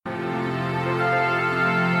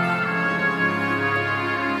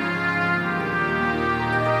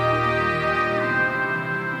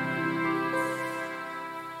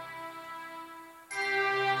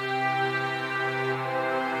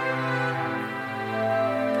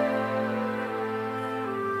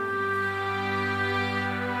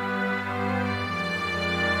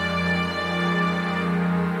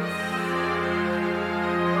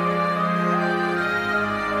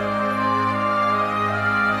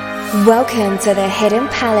Welcome to the Hidden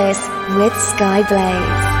Palace with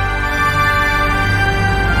Skyblaze.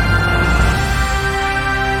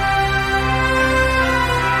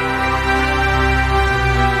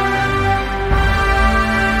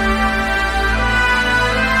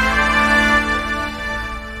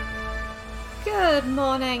 Good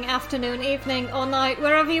morning, afternoon, evening, or night,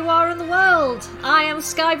 wherever you are in the world. I am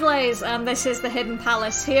Skyblaze, and this is the Hidden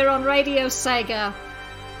Palace here on Radio Sega.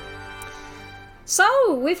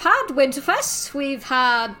 So, we've had WinterFest, we've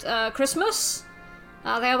had Christmas. They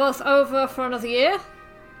are both over for another year.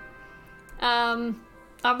 And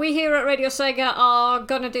we here at Radio Sega are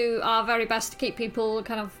going to do our very best to keep people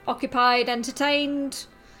kind of occupied, entertained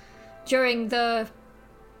during the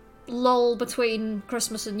lull between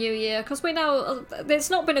Christmas and New Year, because we know it's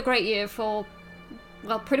not been a great year for,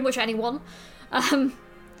 well, pretty much anyone. And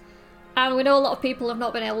we know a lot of people have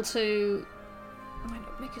not been able to... My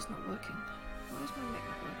mic is not working. Why is my mic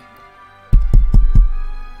not working?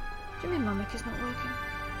 What do you mean my mic is not working?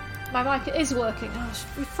 My mic is working. Oh,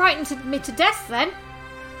 you frightened me to death then.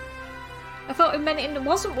 I thought it meant it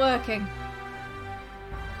wasn't working.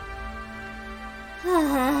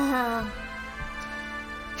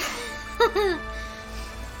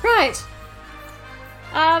 Right.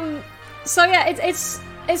 So yeah,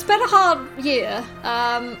 it's been a hard year,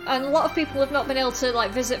 and a lot of people have not been able to like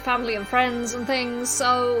visit family and friends and things.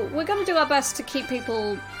 So we're going to do our best to keep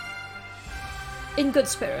people in good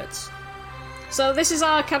spirits. So this is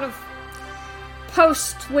our kind of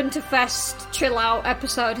post-WinterFest chill-out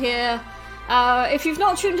episode here. If you've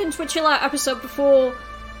not tuned into a chill-out episode before,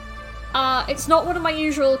 it's not one of my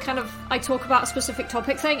usual kind of I talk about a specific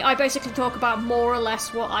topic thing. I basically talk about more or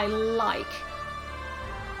less what I like.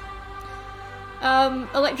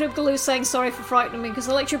 Electric Boogaloo saying sorry for frightening me, because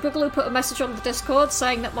Electric Boogaloo put a message on the Discord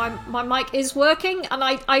saying that my mic is working, and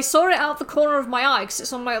I saw it out the corner of my eye because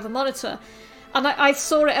it's on my other monitor. And I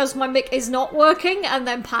saw it as my mic is not working, and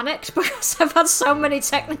then panicked because I've had so many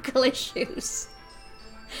technical issues.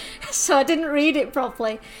 So I didn't read it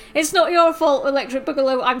properly. It's not your fault, Electric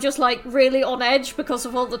Boogaloo. I'm just like really on edge because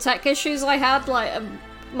of all the tech issues I had like a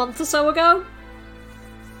month or so ago.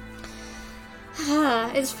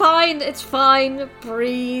 It's fine, it's fine.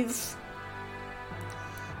 Breathe.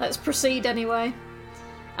 Let's proceed anyway.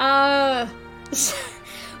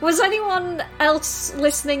 Was anyone else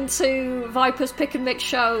listening to Viper's Pick and Mix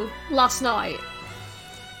show last night?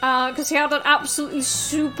 Because he had an absolutely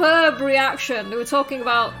superb reaction. They were talking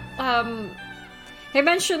about... he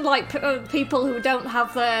mentioned like people who don't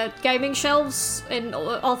have their gaming shelves in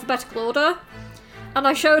alphabetical order. And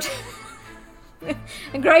I showed...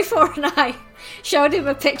 and Grey4 and I showed him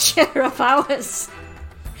a picture of ours.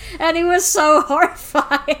 And he was so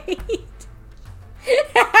horrified.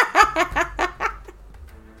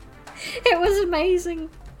 It was amazing.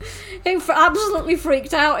 He absolutely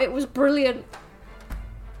freaked out. It was brilliant.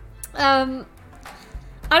 They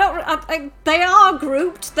are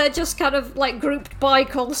grouped. They're just kind of like grouped by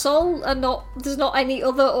console, and there's not any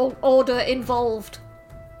other order involved.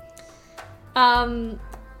 So,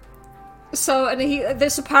 and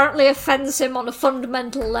this apparently offends him on a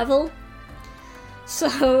fundamental level. So,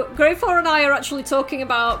 Grey4 and I are actually talking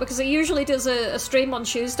about, because he usually does a stream on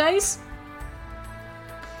Tuesdays.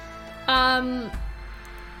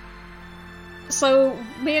 So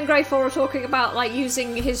me and Grey4 are talking about like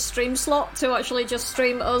using his stream slot to actually just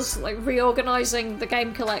stream us like reorganizing the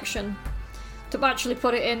game collection to actually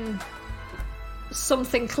put it in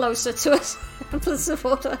something closer to a semblance of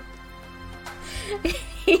order.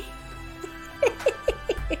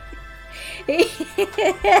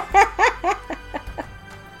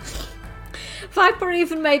 Viper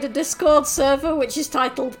even made a Discord server which is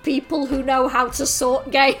titled People Who Know How to Sort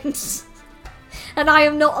Games. And I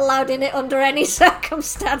am not allowed in it under any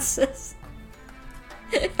circumstances.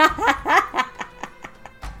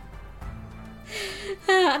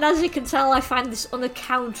 And as you can tell, I find this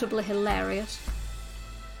unaccountably hilarious.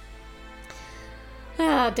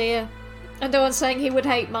 Ah dear. And no one's saying he would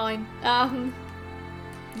hate mine.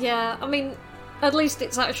 Yeah, I mean, at least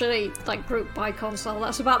it's actually like grouped by console.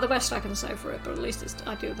 That's about the best I can say for it, but at least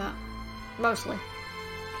I do that. Mostly.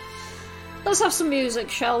 Let's have some music,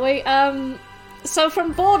 shall we? So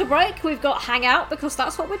from Border Break, we've got Hangout, because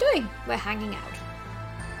that's what we're doing. We're hanging out.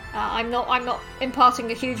 I'm not imparting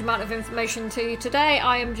a huge amount of information to you today.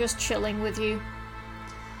 I am just chilling with you.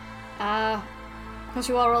 Because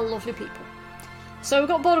you are all lovely people. So we've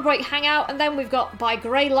got Border Break Hangout, and then we've got By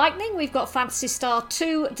Grey Lightning, we've got Phantasy Star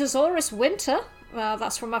 2 Dosaurus Winter.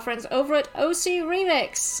 That's from my friends over at OC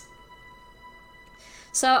Remix.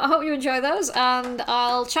 So I hope you enjoy those, and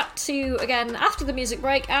I'll chat to you again after the music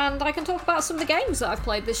break, and I can talk about some of the games that I've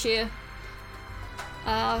played this year.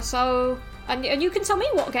 And you can tell me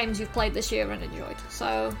what games you've played this year and enjoyed.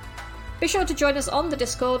 So be sure to join us on the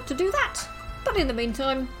Discord to do that. But in the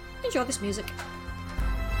meantime, enjoy this music.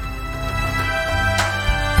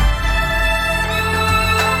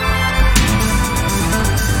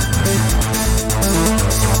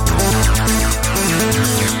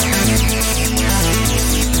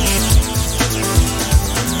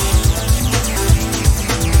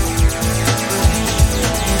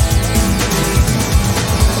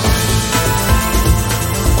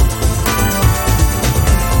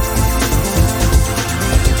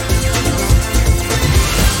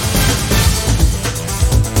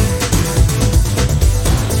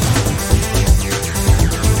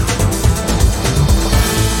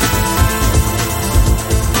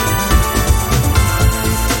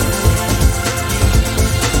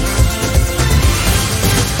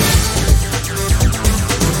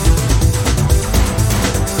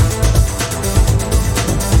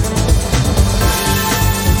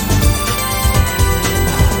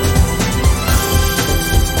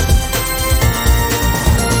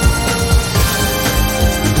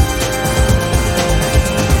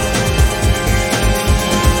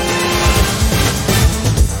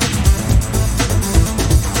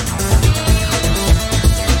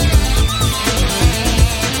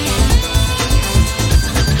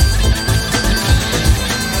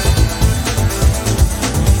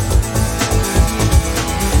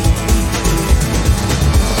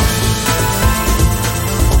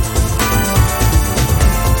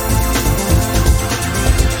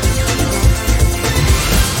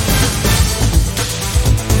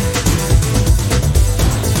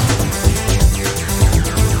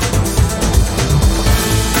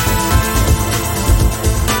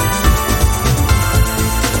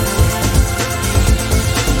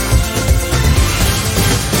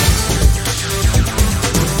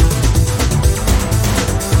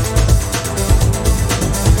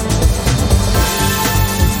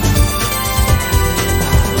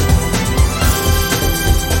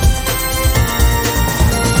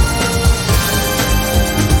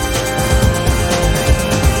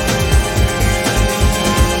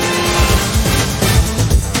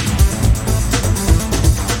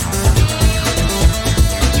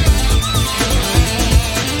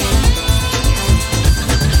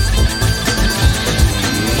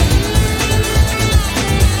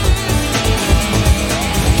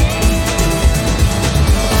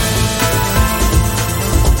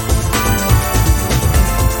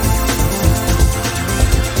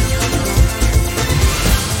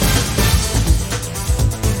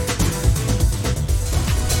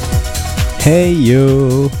 Hey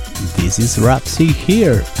yo! This is Rapsy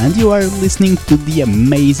here, and you are listening to the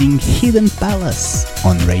amazing Hidden Palace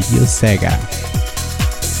on Radio Sega.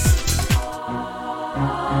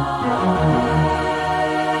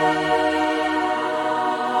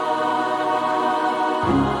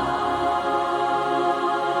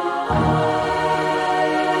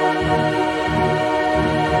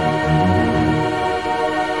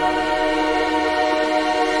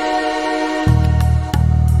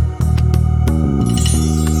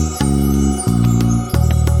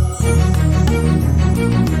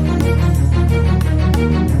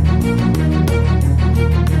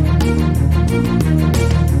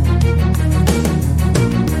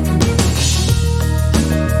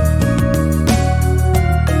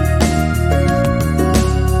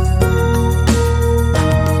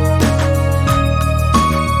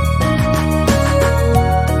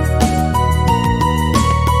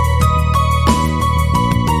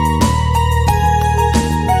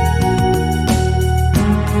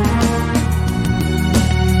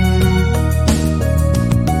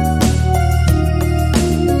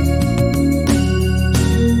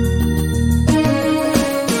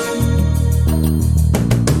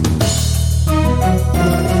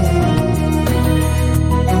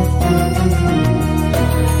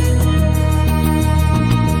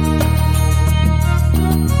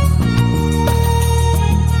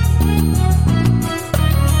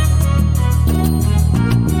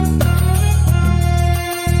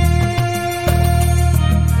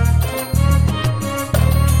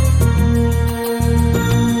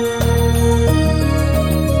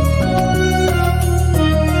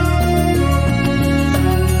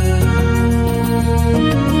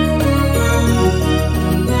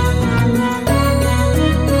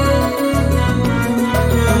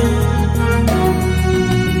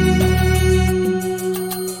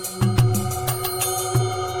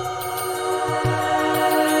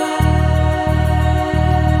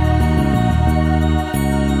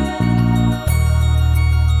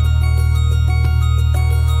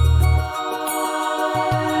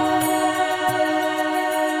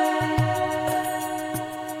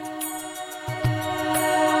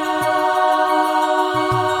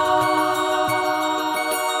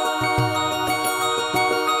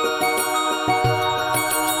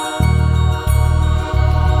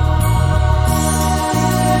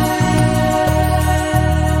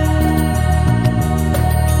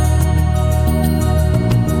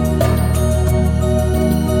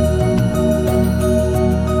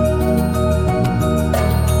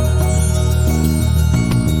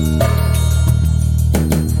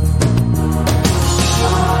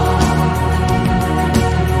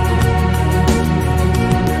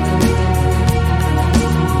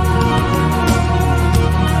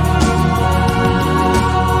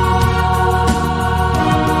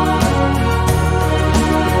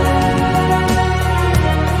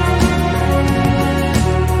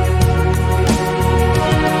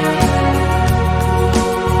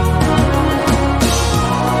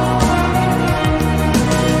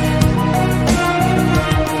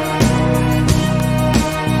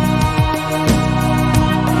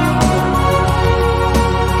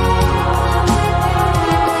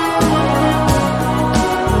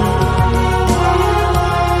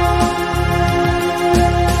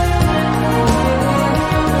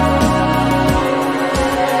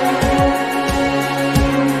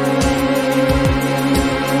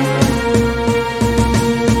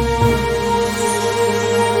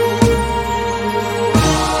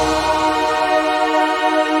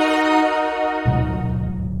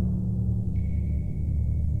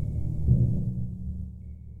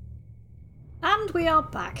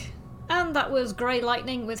 back. And that was Grey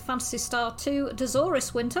Lightning with Phantasy Star 2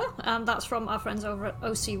 Dozoris Winter, and that's from our friends over at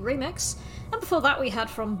OC Remix. And before that we had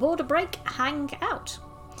from Border Break Hang Out.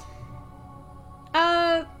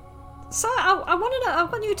 So I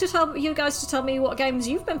want you guys to tell me what games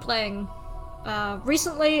you've been playing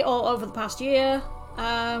recently or over the past year.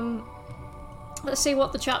 Let's see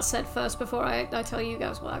what the chat said first before I tell you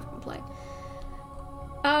guys what I've been playing.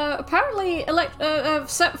 Apparently,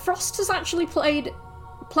 Frost has actually played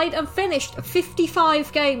and finished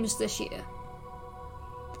 55 games this year.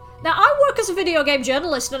 Now, I work as a video game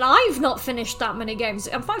journalist, and I've not finished that many games.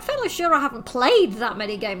 I'm fairly sure I haven't played that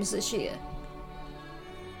many games this year.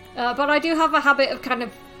 But I do have a habit of kind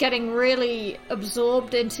of getting really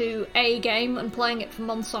absorbed into a game and playing it for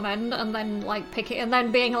months on end, and then like and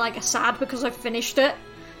then being like sad because I've finished it,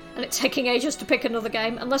 and it's taking ages to pick another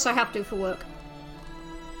game, unless I have to for work.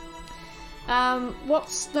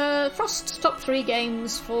 What's the Frost's top 3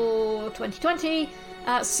 games for 2020?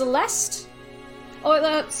 Celeste.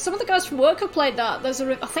 Oh, some of the guys from work have played that.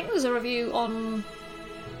 I think there's a review on.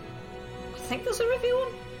 I think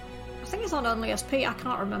it's on Only SP. I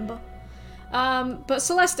can't remember. But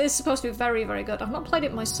Celeste is supposed to be very, very good. I've not played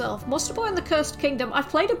it myself. Monster Boy and the Cursed Kingdom. I've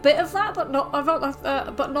played a bit of that, but not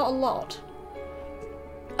a lot.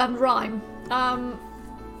 And Rhyme.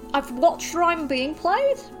 I've watched Rhyme being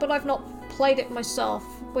played, but I've not played it myself,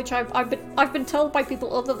 which I've been told by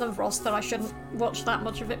people other than Frost that I shouldn't watch that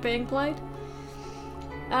much of it being played.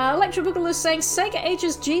 Electro Boogaloo is saying Sega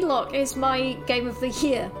Ages G-Lock is my game of the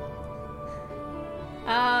year.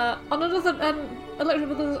 On another, Electro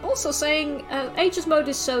Boogaloo is also saying Ages mode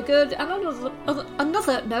is so good. And on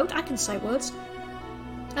another note, I can say words.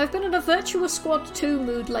 I've been in a Virtua Squad 2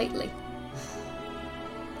 mood lately.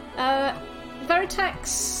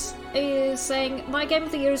 Veritex is saying my game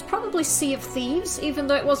of the year is probably Sea of Thieves, even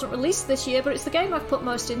though it wasn't released this year, but it's the game I've put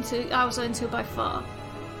most hours into by far.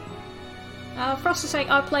 Frost is saying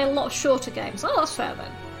I play a lot of shorter games. Oh, that's fair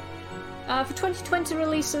then. For 2020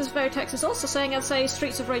 releases, Veritex is also saying I'd say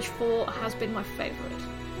Streets of Rage 4 has been my favourite.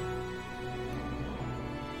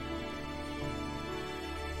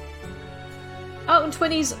 Oh, and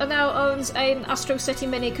Twinnies now owns an Astro City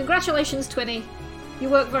Mini. Congratulations, Twinny. You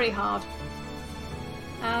work very hard.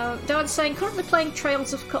 Dad's saying, currently playing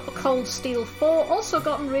Trails of Cold Steel 4, also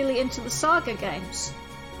gotten really into the Saga games.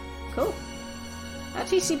 Cool.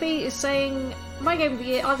 TCB is saying, my game of the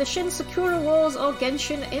year, either Shin Sakura Wars or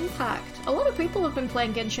Genshin Impact. A lot of people have been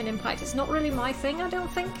playing Genshin Impact. It's not really my thing, I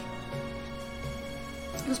don't think.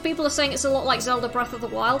 Because people are saying it's a lot like Zelda Breath of the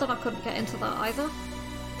Wild, and I couldn't get into that either.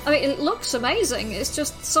 I mean, it looks amazing, it's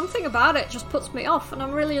just something about it just puts me off, and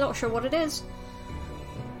I'm really not sure what it is.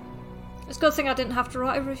 It's a good thing I didn't have to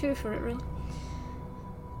write a review for it, really.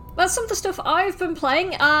 That's some of the stuff I've been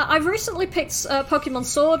playing. I've recently picked Pokemon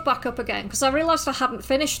Sword back up again, because I realised I hadn't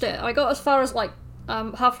finished it. I got as far as, like,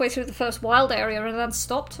 halfway through the first wild area and then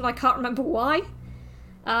stopped, and I can't remember why.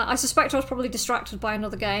 I suspect I was probably distracted by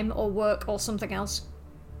another game, or work, or something else.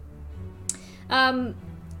 But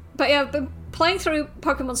yeah, I've been playing through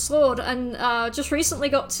Pokemon Sword, and just recently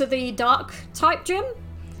got to the Dark-type gym.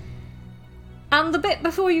 And the bit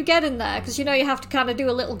before you get in there, because you know you have to kind of do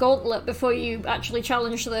a little gauntlet before you actually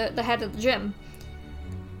challenge the head of the gym,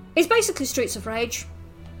 is basically Streets of Rage.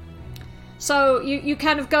 So you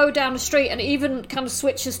kind of go down the street and it even kind of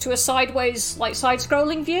switches to a sideways, like,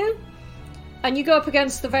 side-scrolling view. And you go up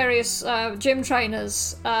against the various gym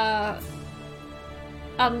trainers and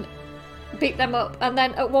beat them up. And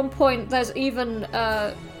then at one point there's even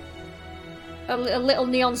a little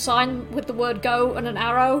neon sign with the word go and an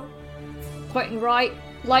arrow pointing right,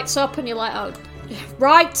 lights up, and you're like, oh,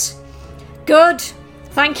 right, good,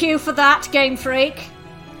 thank you for that, Game Freak.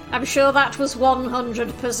 I'm sure that was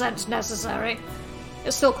 100% necessary.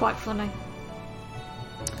 It's still quite funny.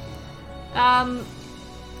 A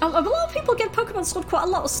lot of people give Pokemon Sword quite a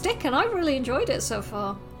lot of stick, and I really enjoyed it so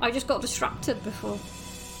far. I just got distracted before.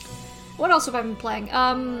 What else have I been playing?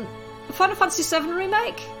 Final Fantasy VII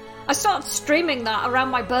Remake? I started streaming that around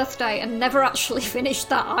my birthday and never actually finished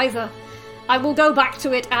that either. I will go back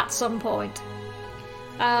to it at some point.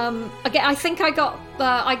 Again, I think I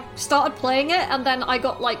started playing it, and then I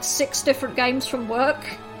got like 6 different games from work.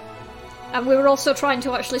 And we were also trying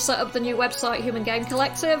to actually set up the new website, Human Game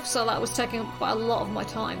Collective, so that was taking up quite a lot of my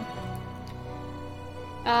time.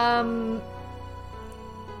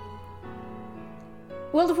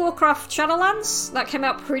 World of Warcraft Shadowlands, that came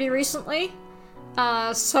out pretty recently.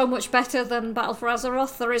 So much better than Battle for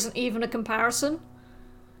Azeroth, there isn't even a comparison.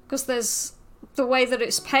 Because there's the way that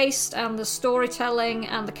it's paced, and the storytelling,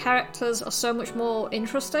 and the characters are so much more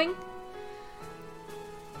interesting.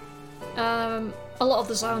 a lot of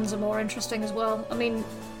the zones are more interesting as well. I mean,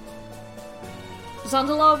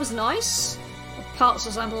 Zandalar was nice. Parts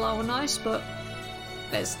of Zandalar were nice, but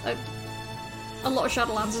there's a lot of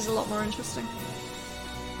Shadowlands is a lot more interesting.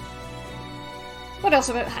 What else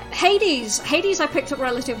about Hades? Hades I picked up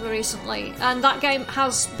relatively recently, and that game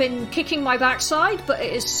has been kicking my backside, but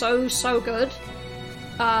it is so good.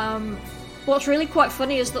 What's really quite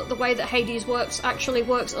funny is that the way that Hades works actually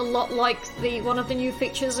works a lot like one of the new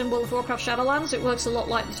features in World of Warcraft Shadowlands. It works a lot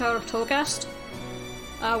like the Tower of Torghast,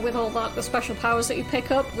 with all the special powers that you pick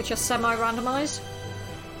up, which are semi-randomized.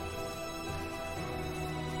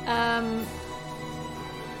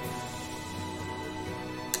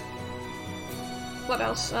 What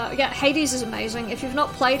else? Yeah, Hades is amazing. If you've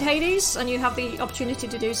not played Hades and you have the opportunity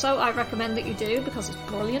to do so, I recommend that you do, because it's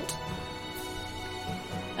brilliant.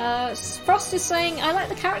 Frost is saying, I like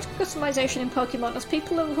the character customization in Pokemon. As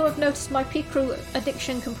people who have noticed my Picrew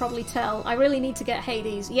addiction can probably tell, I really need to get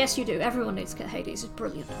Hades. Yes, you do. Everyone needs to get Hades. It's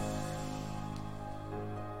brilliant.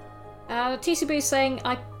 TCB is saying,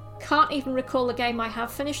 I can't even recall a game I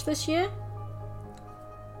have finished this year.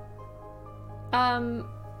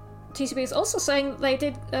 TCB is also saying they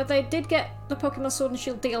did get the Pokemon Sword and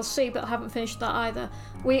Shield DLC, but haven't finished that either.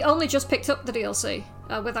 We only just picked up the DLC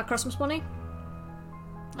with our Christmas money.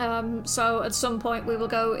 So at some point we will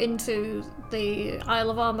go into the Isle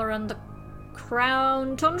of Armor and the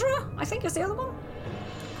Crown Tundra, I think is the other one.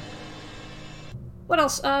 What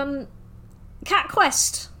else? Cat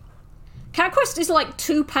Quest. Cat Quest is like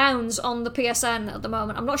 £2 on the PSN at the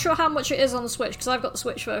moment. I'm not sure how much it is on the Switch, because I've got the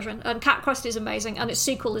Switch version, and Cat Quest is amazing, and its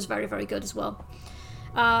sequel is very, very good as well.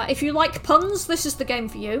 If you like puns, this is the game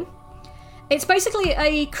for you. It's basically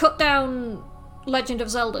a cut-down Legend of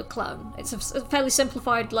Zelda clone. It's a fairly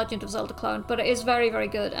simplified Legend of Zelda clone, but it is very, very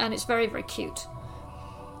good, and it's very, very cute.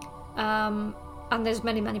 And there's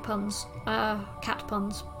many, many puns. Cat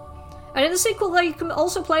puns. And in the sequel, you can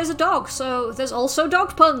also play as a dog, so there's also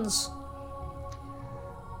dog puns.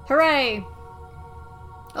 Hooray!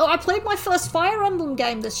 Oh, I played my first Fire Emblem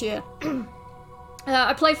game this year.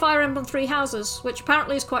 I played Fire Emblem Three Houses, which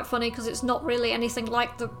apparently is quite funny because it's not really anything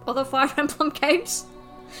like the other Fire Emblem games.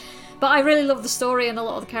 But I really love the story and a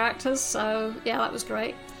lot of the characters, so yeah, that was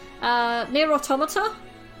great. Nier Automata,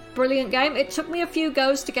 brilliant game. It took me a few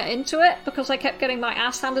goes to get into it because I kept getting my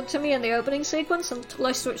ass handed to me in the opening sequence until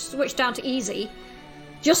I switched down to easy,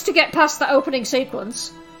 just to get past that opening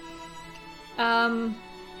sequence.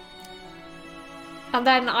 And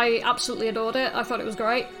then I absolutely adored it. I thought it was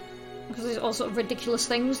great. Because there's all sort of ridiculous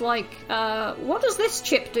things like, what does this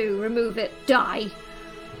chip do? Remove it. Die.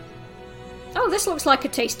 Oh, this looks like a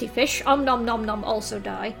tasty fish. Nom nom nom, also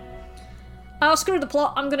die. Screw the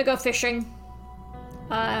plot, I'm gonna go fishing.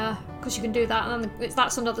 Because you can do that, and then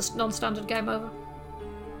that's another non-standard game over.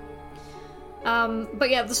 But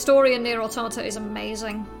yeah, the story in Nier Automata is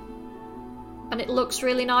amazing. And it looks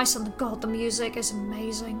really nice, and god, the music is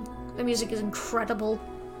amazing. The music is incredible.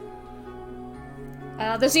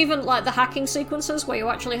 There's even like the hacking sequences where you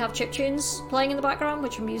actually have chiptunes playing in the background,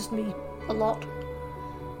 which amused me a lot.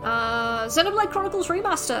 Xenoblade Chronicles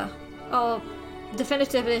Remaster, or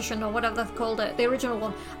Definitive Edition, or whatever they've called it, the original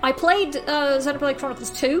one. I played Xenoblade Chronicles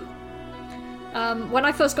 2 when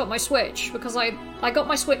I first got my Switch, because I got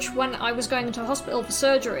my Switch when I was going into hospital for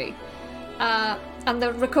surgery. And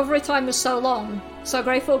the recovery time was so long, so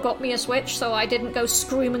Greyfall got me a Switch so I didn't go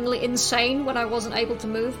screamingly insane when I wasn't able to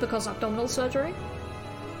move because of abdominal surgery.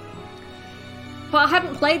 But I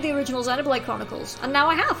hadn't played the original Xenoblade Chronicles, and now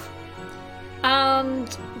I have. And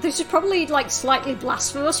this is probably like slightly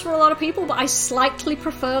blasphemous for a lot of people, but I slightly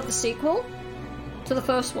prefer the sequel to the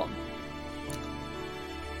first one.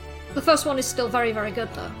 The first one is still very, very good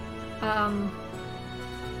though. And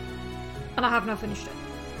I have now finished it.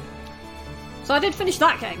 So I did finish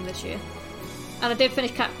that game this year. And I did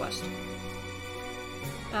finish Cat Quest.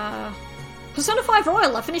 Persona 5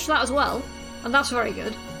 Royal, I finished that as well. And that's very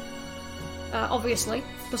good. Obviously.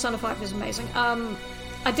 Persona 5 is amazing.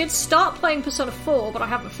 I did start playing Persona 4, but I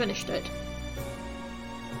haven't finished it.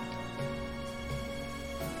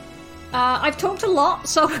 I've talked a lot,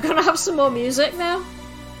 so we're gonna have some more music now.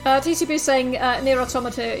 TCB is saying Nier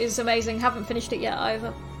Automata is amazing, haven't finished it yet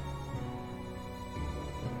either.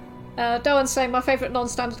 Doan's saying my favourite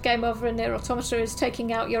non-standard game over in Nier Automata is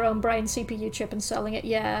taking out your own brain CPU chip and selling it.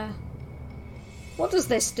 Yeah. What does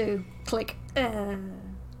this do? Click.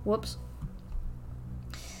 Whoops.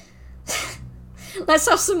 Let's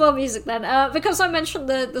have some more music then. Because I mentioned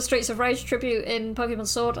the Streets of Rage tribute in Pokemon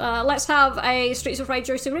Sword, let's have a Streets of Rage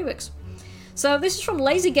Joystick remix. So this is from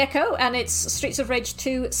Lazy Gecko, and it's Streets of Rage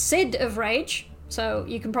 2 Sid of Rage. So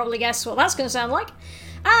you can probably guess what that's going to sound like.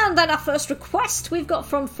 And then our first request we've got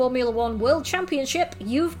from Formula One World Championship,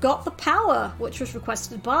 You've Got the Power, which was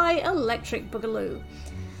requested by Electric Boogaloo.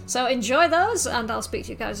 So enjoy those, and I'll speak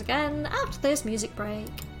to you guys again after this music break.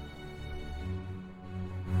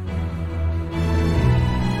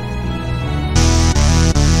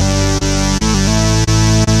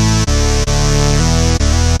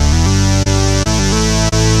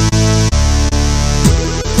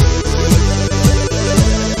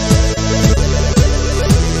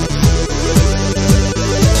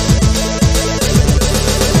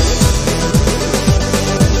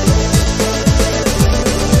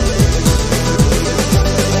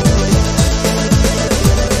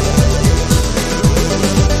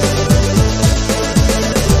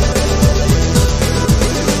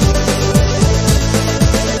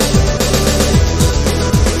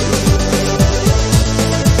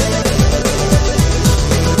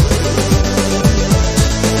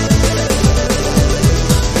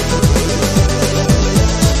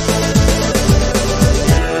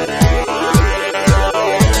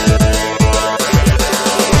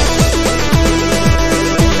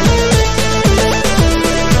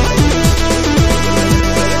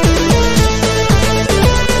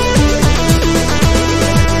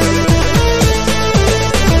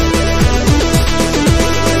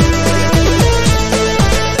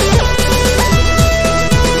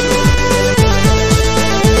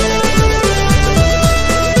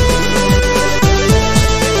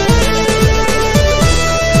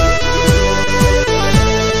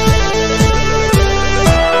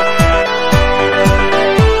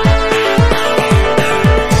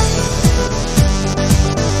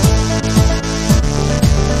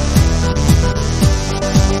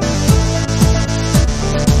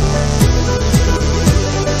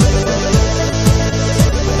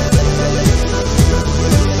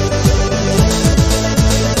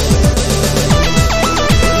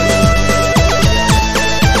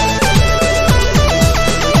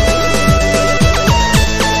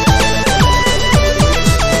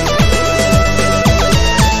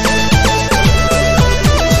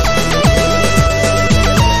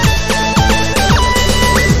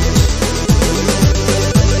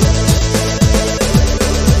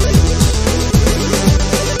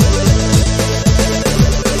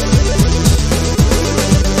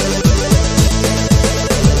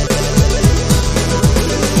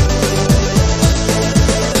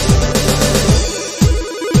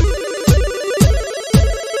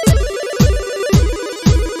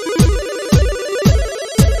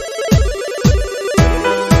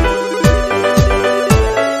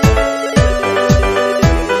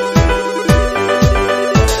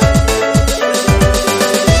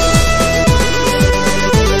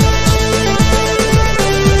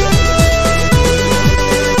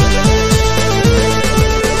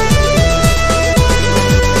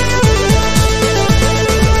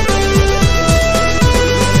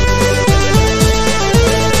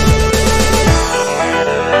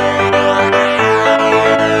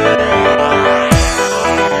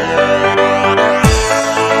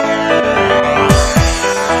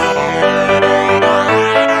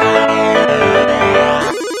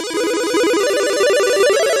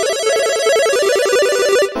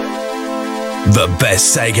 The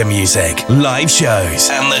best Sega music, live shows,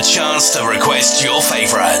 and the chance to request your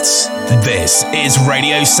favorites. This is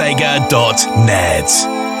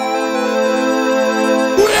RadioSega.net.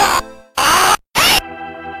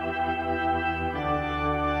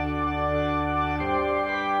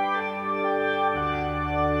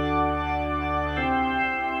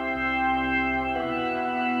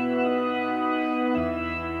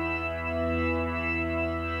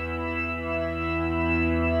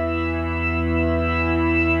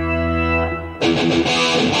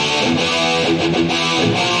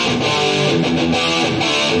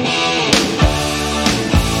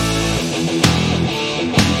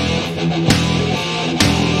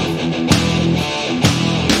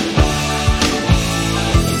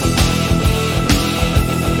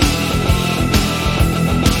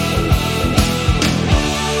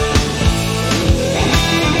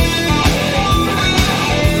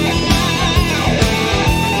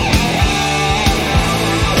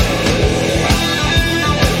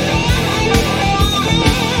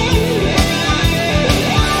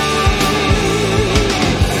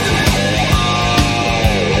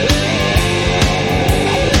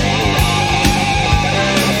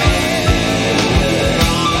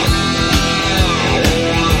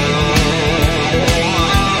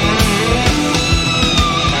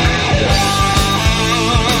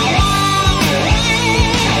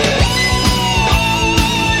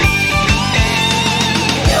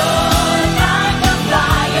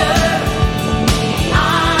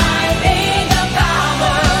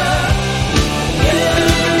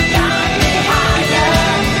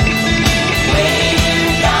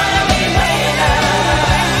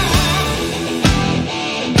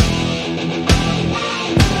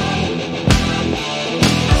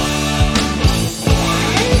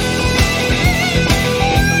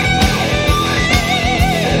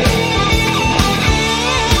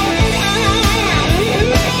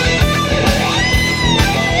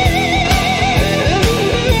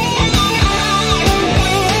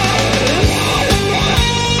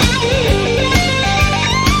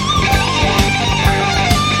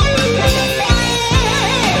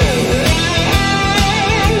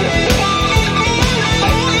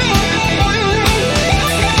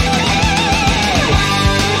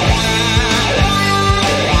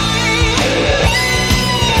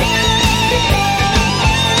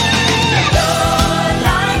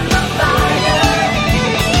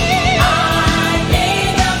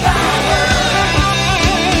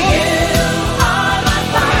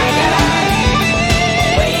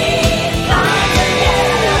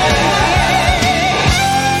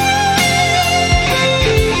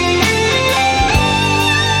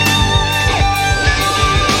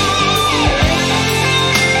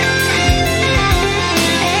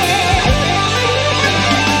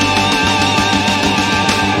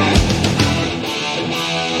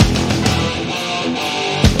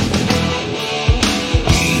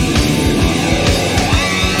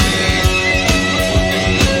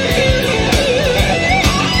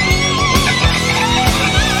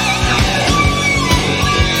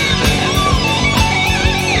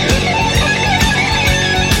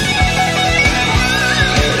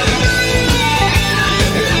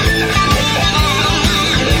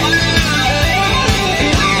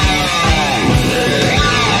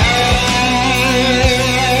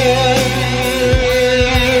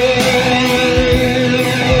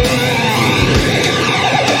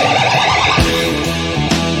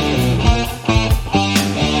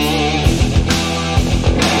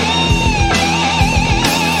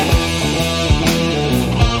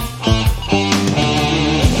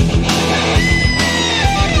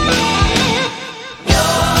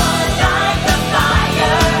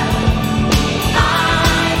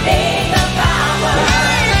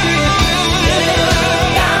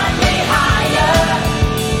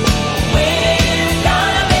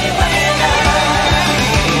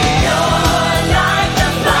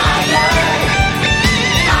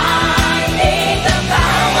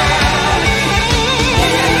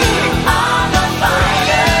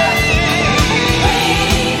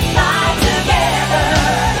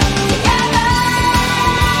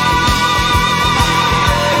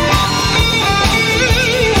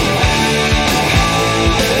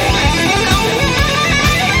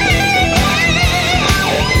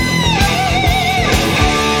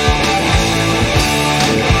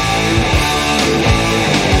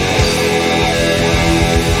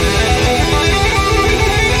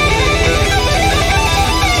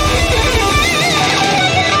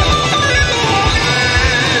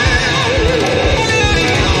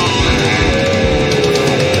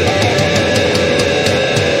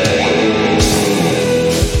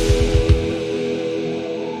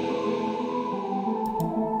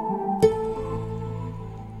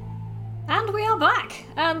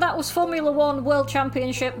 Pokemon World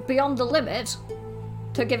Championship Beyond the Limit,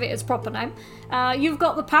 to give it its proper name. You've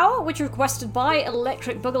Got the Power, which was requested by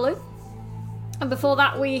Electric Boogaloo. And before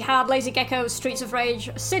that we had Lazy Gecko's Streets of Rage,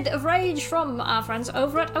 Sid of Rage from our friends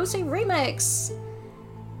over at OC Remix.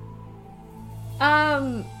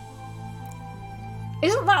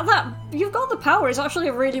 Isn't that You've Got the Power is actually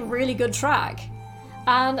a really, really good track.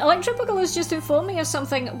 And Electric Boogaloo's just informed me of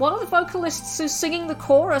something. One of the vocalists who's singing the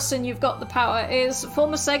chorus in You've Got the Power is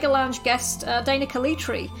former Sega Lounge guest Dana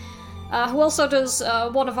Kalitri, who also does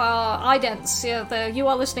one of our idents. You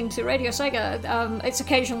are listening to Radio Sega. It's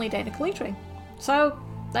occasionally Dana Kalitri. So,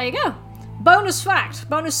 there you go. Bonus fact.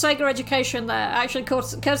 Bonus Sega education there. Actually,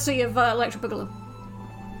 courtesy of Electric Boogaloo.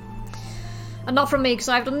 And not from me, because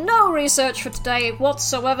I've done no research for today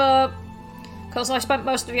whatsoever, because I spent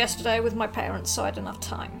most of yesterday with my parents, so I didn't have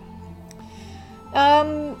time.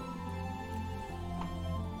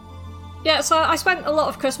 Yeah, so I spent a lot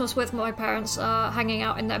of Christmas with my parents, hanging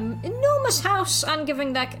out in their enormous house and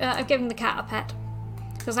giving the cat a pet.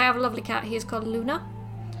 Because I have a lovely cat, he is called Luna.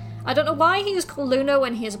 I don't know why he is called Luna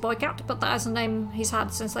when he is a boy cat, but that is the name he's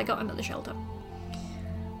had since they got him at the shelter.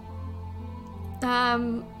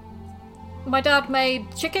 My dad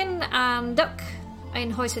made chicken and duck in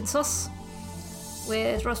hoisin sauce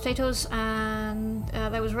with roast potatoes, and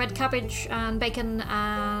there was red cabbage and bacon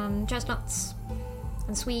and chestnuts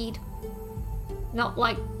and swede. Not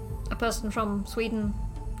like a person from Sweden,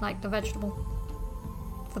 like the vegetable,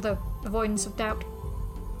 for the avoidance of doubt.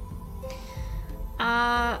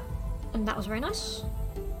 And that was very nice.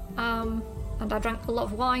 And I drank a lot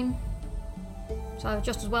of wine, so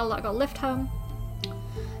just as well that I got a lift home.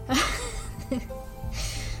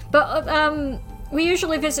 But we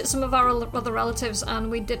usually visit some of our other relatives,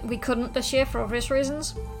 and we couldn't this year for obvious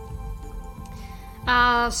reasons.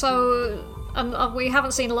 And we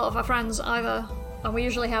haven't seen a lot of our friends either. And we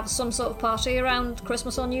usually have some sort of party around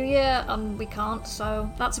Christmas or New Year, and we can't, so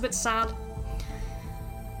that's a bit sad.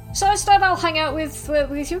 So instead I'll hang out with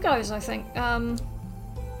you guys, I think.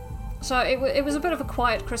 So it was a bit of a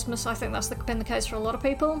quiet Christmas. I think that's been the case for a lot of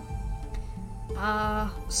people.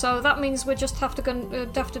 So that means we just have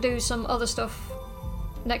to do some other stuff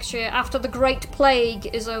next year after the Great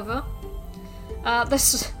Plague is over.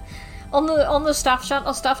 This on the staff chat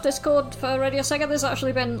or staff Discord for Radio Sega. There's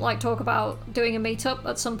actually been talk about doing a meetup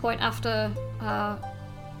at some point after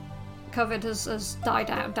COVID has died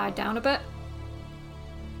down a bit.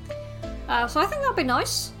 So I think that'd be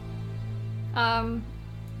nice.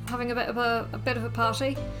 Having a bit of a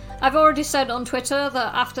party. I've already said on Twitter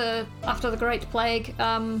that after the Great Plague,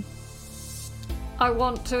 I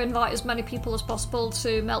want to invite as many people as possible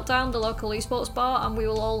to Meltdown, the local esports bar, and we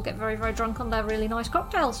will all get very, very drunk on their really nice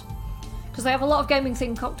cocktails. Because they have a lot of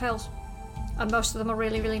gaming-themed cocktails, and most of them are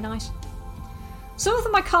really, really nice. Some of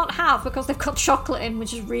them I can't have because they've got chocolate in,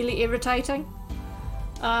 which is really irritating.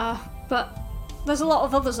 But there's a lot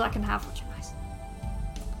of others I can have, which are nice.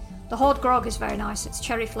 The Horde Grog is very nice. It's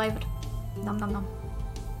cherry-flavoured. Nom nom nom.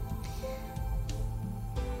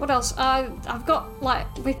 What else? I've got,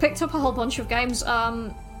 we've picked up a whole bunch of games,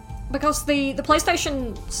 because the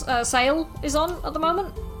PlayStation sale is on at the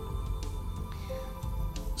moment.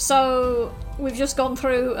 So we've just gone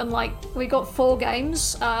through and we got 4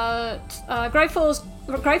 games. Greyfall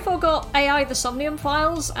got AI the Somnium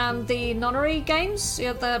Files and the Nonary games.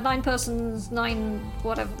 Yeah, the 9 persons, 9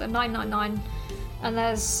 whatever, the 999. And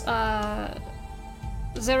there's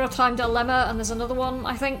Zero Time Dilemma, and there's another one,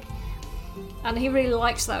 I think. And he really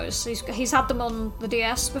likes those. He's had them on the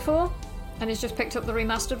DS before, and he's just picked up the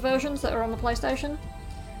remastered versions that are on the PlayStation.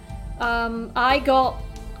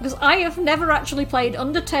 Because I have never actually played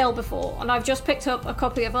Undertale before, and I've just picked up a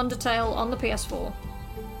copy of Undertale on the PS4.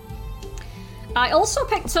 I also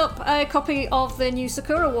picked up a copy of the new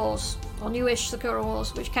Sakura Wars, or newish Sakura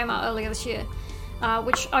Wars, which came out earlier this year,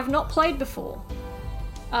 which I've not played before.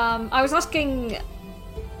 I was asking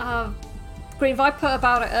Green Viper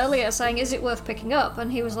about it earlier, saying, is it worth picking up?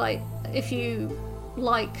 And he was like, if you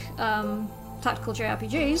like tactical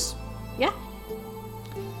JRPGs, yeah.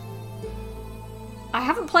 I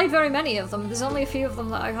haven't played very many of them. There's only a few of them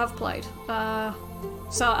that I have played.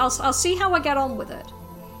 So I'll see how I get on with it.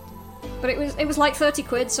 But it was like 30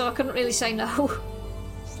 quid, so I couldn't really say no.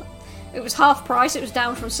 It was half price, it was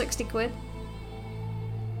down from 60 quid.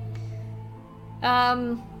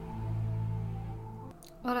 There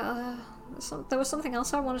was something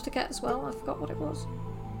else I wanted to get as well. I forgot what it was.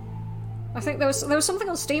 I think there was something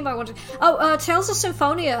on Steam I wanted. Oh, Tales of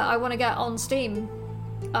Symphonia I want to get on Steam.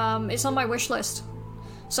 It's on my wish list.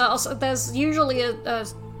 So there's usually a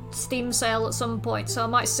Steam sale at some point, so I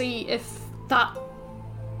might see if that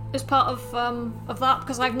is part of that,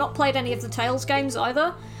 because I've not played any of the Tales games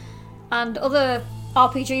either, and other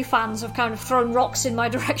RPG fans have kind of thrown rocks in my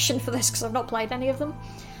direction for this because I've not played any of them.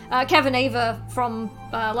 Kevin Ava from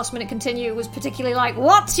Last Minute Continue was particularly like,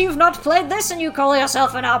 "What? You've not played this and you call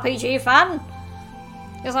yourself an RPG fan?"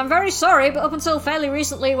 Because I'm very sorry, but up until fairly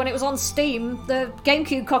recently when it was on Steam, the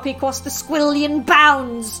GameCube copy cost a squillion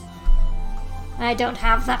pounds. I don't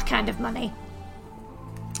have that kind of money.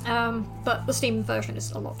 But the Steam version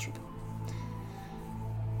is a lot cheaper.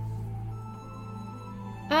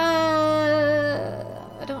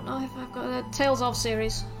 I don't know if I've got a Tales of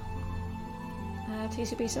series.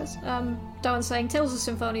 TCB says. Darren's saying Tales of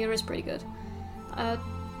Symphonia is pretty good.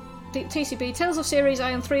 TCB, Tales of series,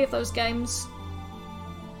 I own 3 of those games.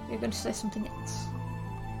 You're going to say something else.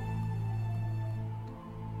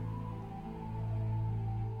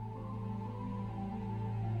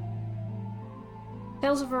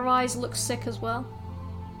 Tales of Arise looks sick as well.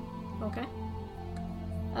 Okay.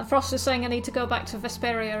 Frost is saying I need to go back to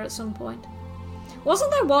Vesperia at some point.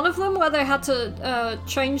 Wasn't there one of them where they had to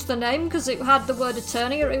change the name because it had the word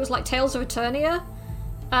Eternia? It was like Tales of Eternia,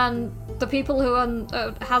 and the people who own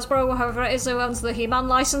Hasbro or whoever it is who owns the He-Man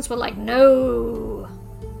license were like, no.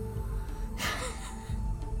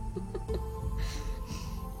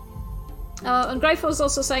 And Greyfall was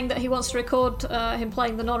also saying that he wants to record him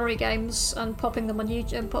playing the Nonary games and popping them on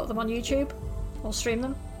YouTube and put them on YouTube or stream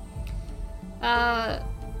them.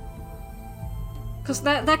 Because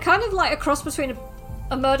they're kind of like a cross between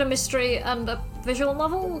a murder mystery and a visual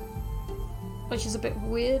novel, which is a bit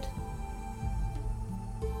weird.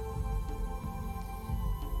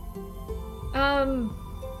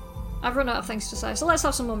 I've run out of things to say, so let's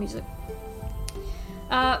have some more music.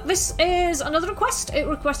 This is another request. It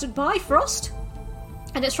requested by Frost,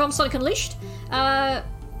 and it's from Sonic Unleashed.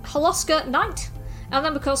 Holoska Night, and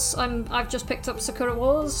then because I've just picked up Sakura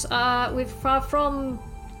Wars, we've from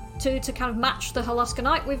to kind of match the Holoska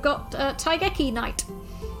Night, we've got Taigeki Night.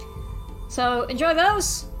 So enjoy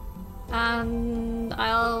those, and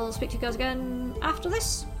I'll speak to you guys again after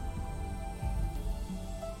this.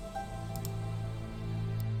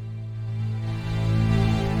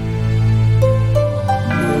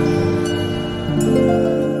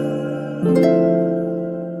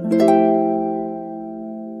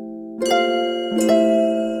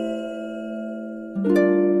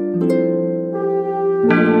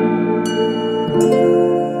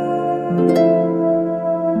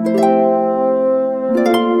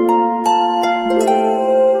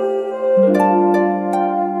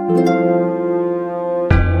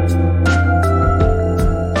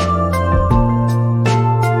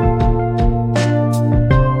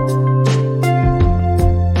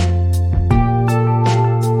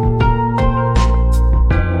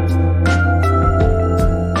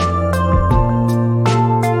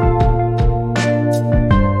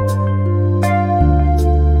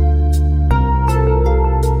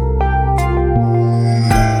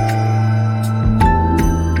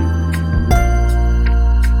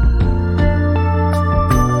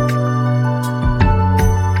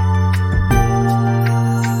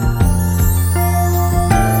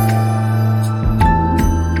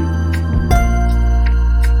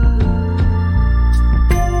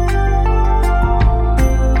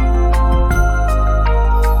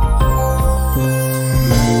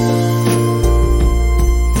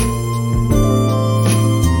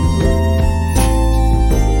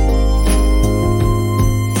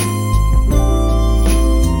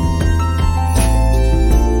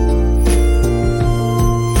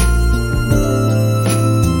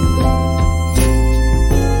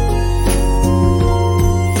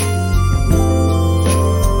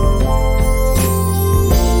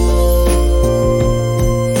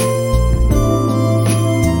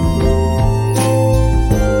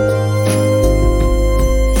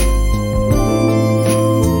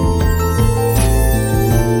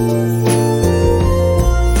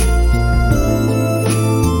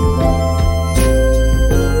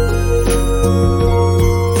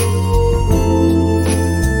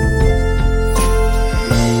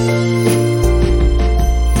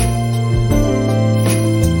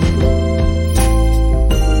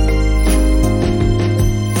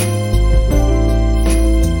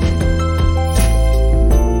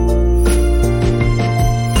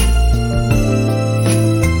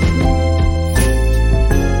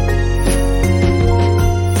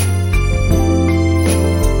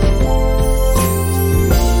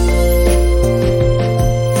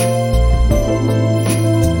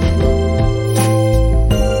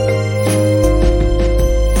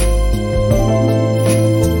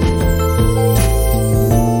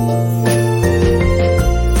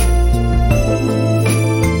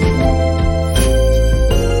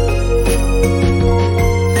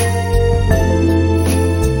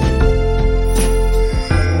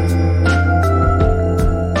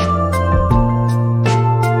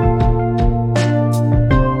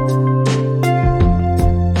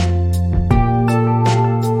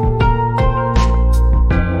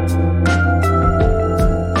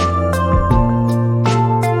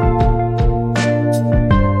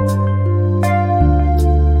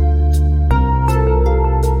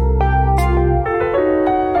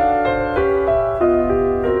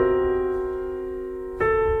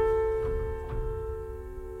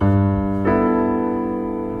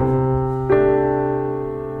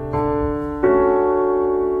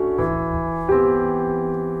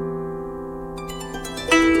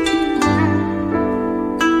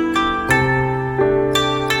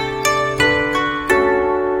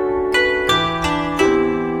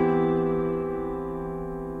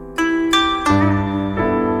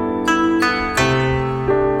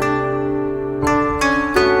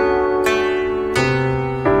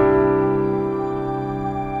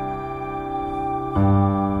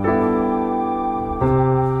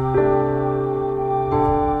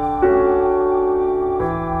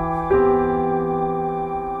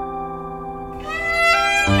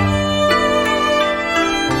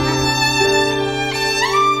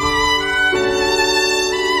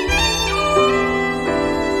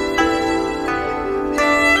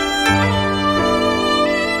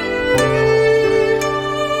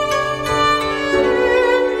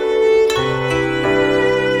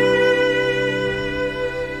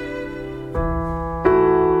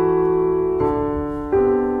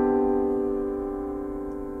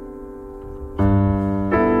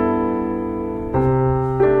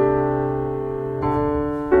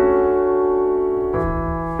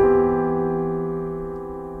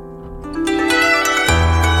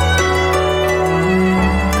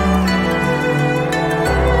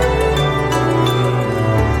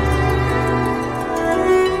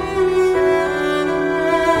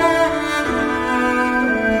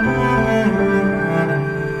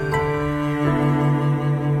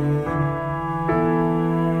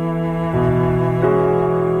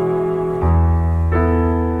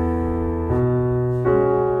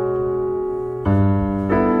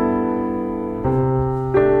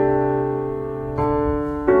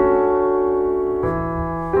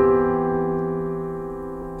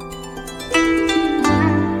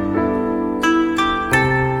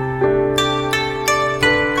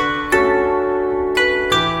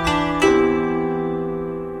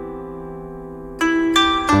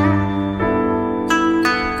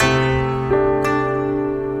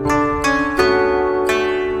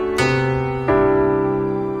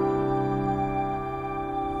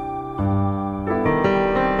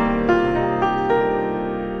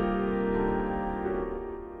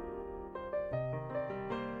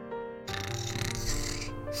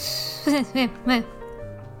 No,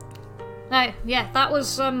 yeah, that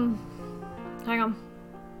was, hang on.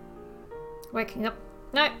 Waking up.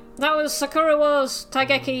 No, that was Sakura Wars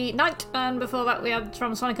Taigeki Night, and before that we had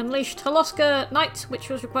from Sonic Unleashed Holoska Night, which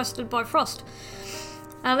was requested by Frost.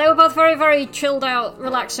 And they were both very, very chilled out,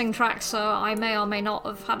 relaxing tracks, so I may or may not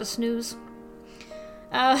have had a snooze.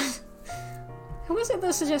 Who was it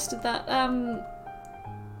that suggested that?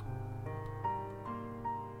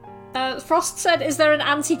 Frost said, is there an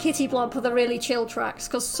anti-Kitty blob for the really chill tracks?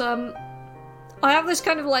 Because I have this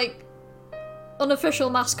kind of like unofficial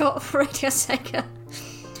mascot for Radio Sega,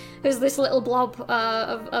 who's this little blob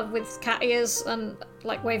with cat ears and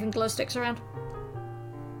like waving glow sticks around,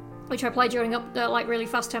 which I play during like really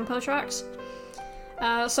fast tempo tracks.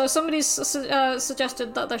 So somebody's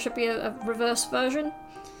suggested that there should be a reverse version.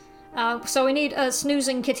 So we need a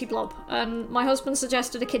snoozing kitty blob, and my husband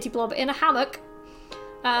suggested a kitty blob in a hammock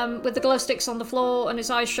with the glow sticks on the floor and his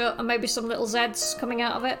eyes shut and maybe some little Zeds coming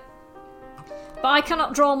out of it. But I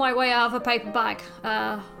cannot draw my way out of a paper bag.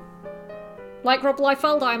 Like Rob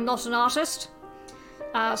Liefeld, I'm not an artist.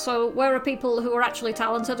 So where are people who are actually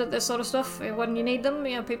talented at this sort of stuff when you need them?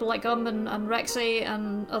 You know, people like Gum and Rexy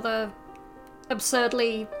and other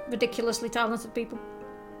absurdly, ridiculously talented people.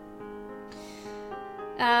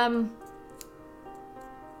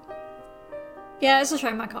 Yeah, it's a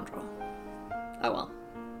shame I can't draw. Oh well.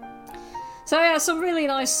 So yeah, some really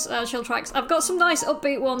nice chill tracks. I've got some nice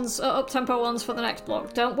upbeat ones, up-tempo ones for the next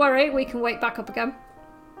block. Don't worry, we can wake back up again.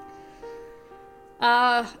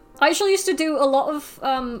 I actually used to do a lot of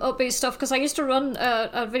upbeat stuff because I used to run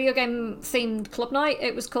a video game themed club night.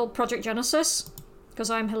 It was called Project Genesis, because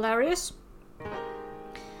I'm hilarious.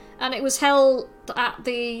 And it was held at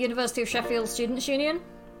the University of Sheffield Students' Union.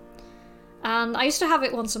 And I used to have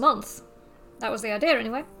it once a month. That was the idea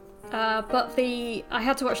anyway. But I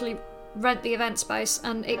had to actually rent the event space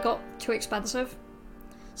and it got too expensive.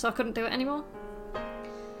 So I couldn't do it anymore.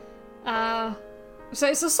 So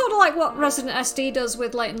it's sort of like what Resident SD does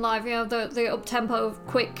with Late and Live, you know, the up-tempo,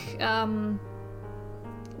 quick,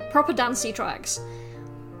 proper dancey tracks.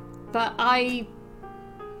 But I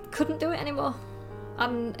couldn't do it anymore.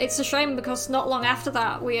 And it's a shame because not long after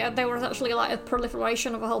that, there was actually like a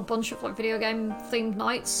proliferation of a whole bunch of like video game themed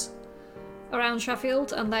nights around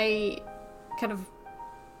Sheffield, and they kind of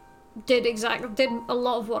did a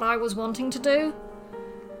lot of what I was wanting to do,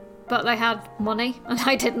 but they had money and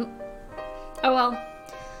I didn't. Oh well.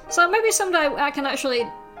 So maybe someday I can actually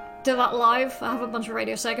do that live. I have a bunch of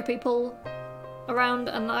Radio Sega people around,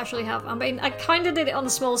 and I actually have. I mean, I kind of did it on a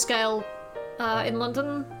small scale in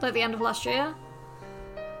London at the end of last year.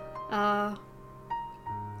 But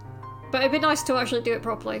it'd be nice to actually do it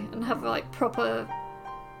properly and have like proper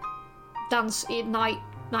dance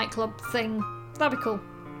nightclub thing. That'd be cool.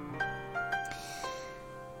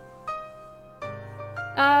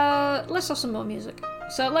 Let's have some more music.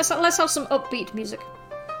 So let's have some upbeat music.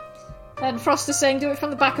 And Frost is saying, do it from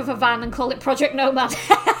the back of a van and call it Project Nomad.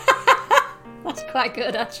 That's quite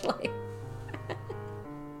good, actually.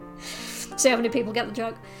 See how many people get the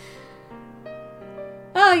joke.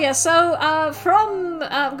 Oh yeah, so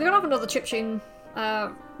we're gonna have another chiptune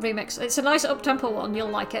remix. It's a nice up-tempo one, you'll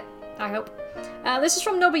like it, I hope. This is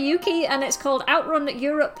from Nobuyuki, and it's called Outrun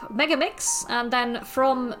Europe Mega Mix. And then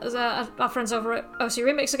from our friends over at OC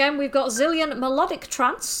Remix again, we've got Zillion Melodic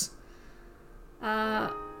Trance,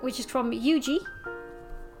 which is from Yuji.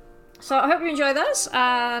 So I hope you enjoy those,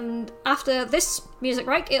 and after this music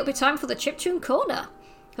break, it'll be time for the Chiptune Corner.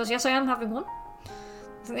 Because yes, I am having one.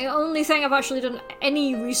 The only thing I've actually done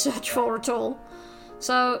any research for at all.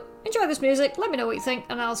 So enjoy this music, let me know what you think,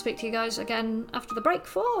 and I'll speak to you guys again after the break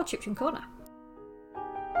for Chiptune Corner.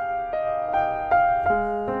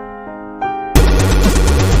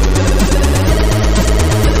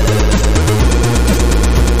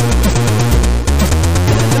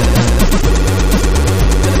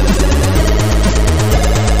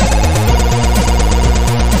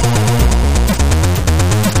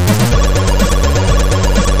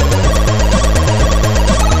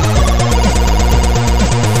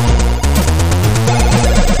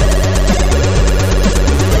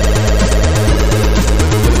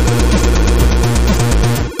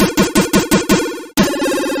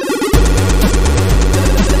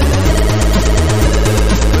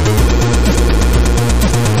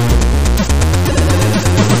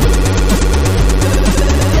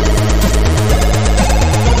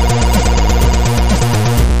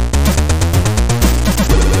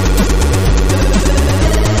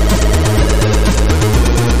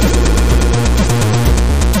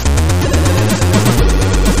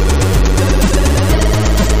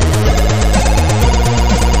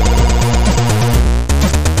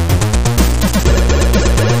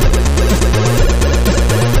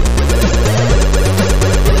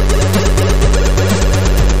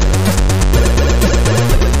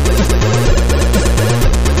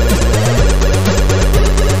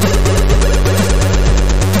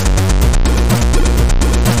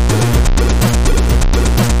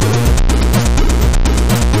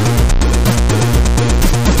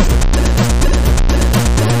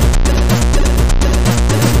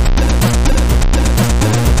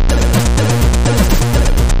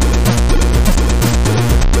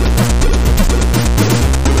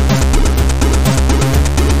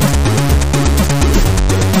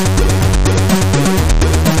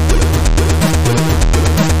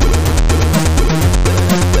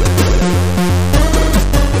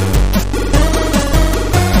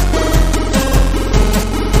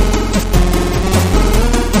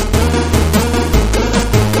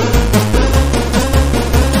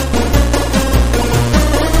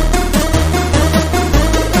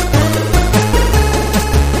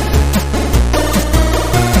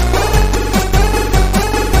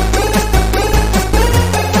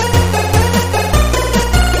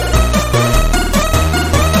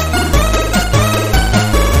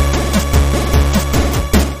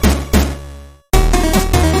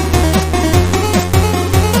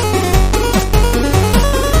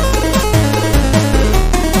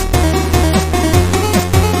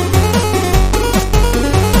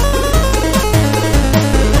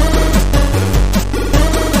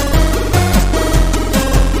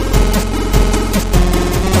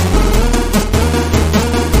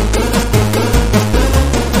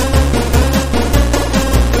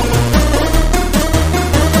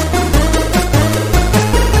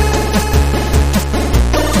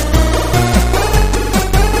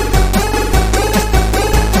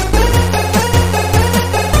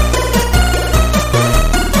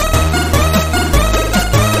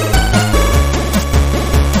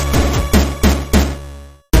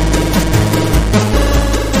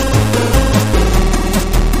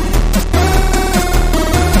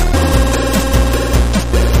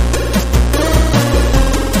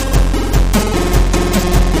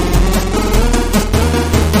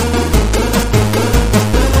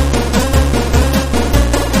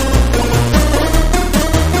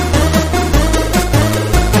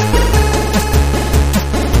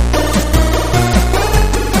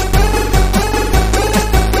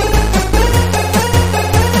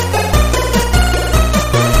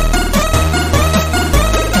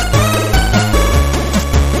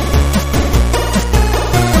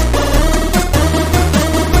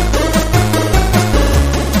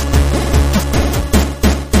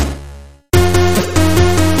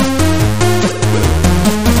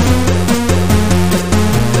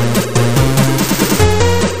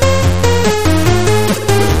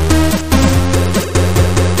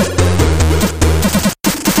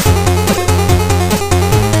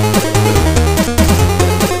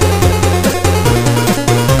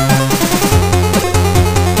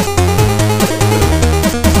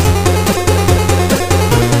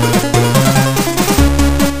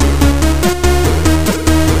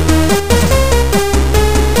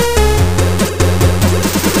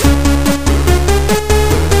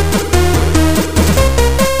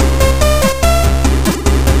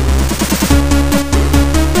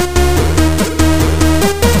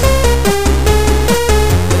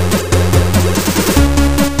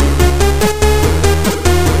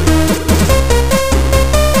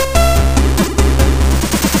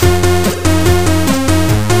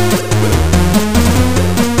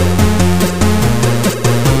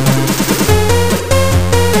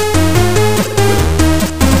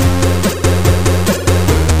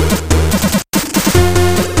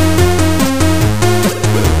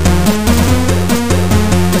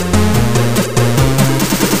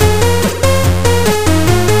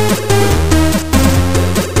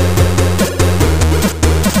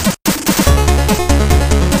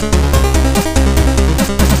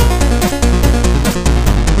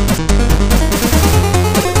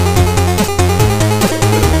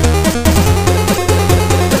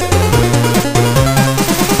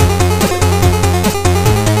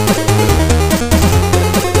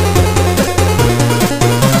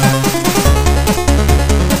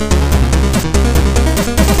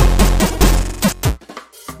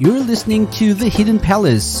 You're listening to The Hidden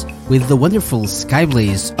Palace with the wonderful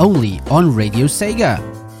Skyblaze only on Radio Sega.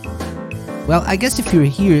 Well, I guess if you're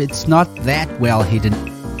here, it's not that well hidden,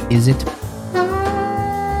 is it?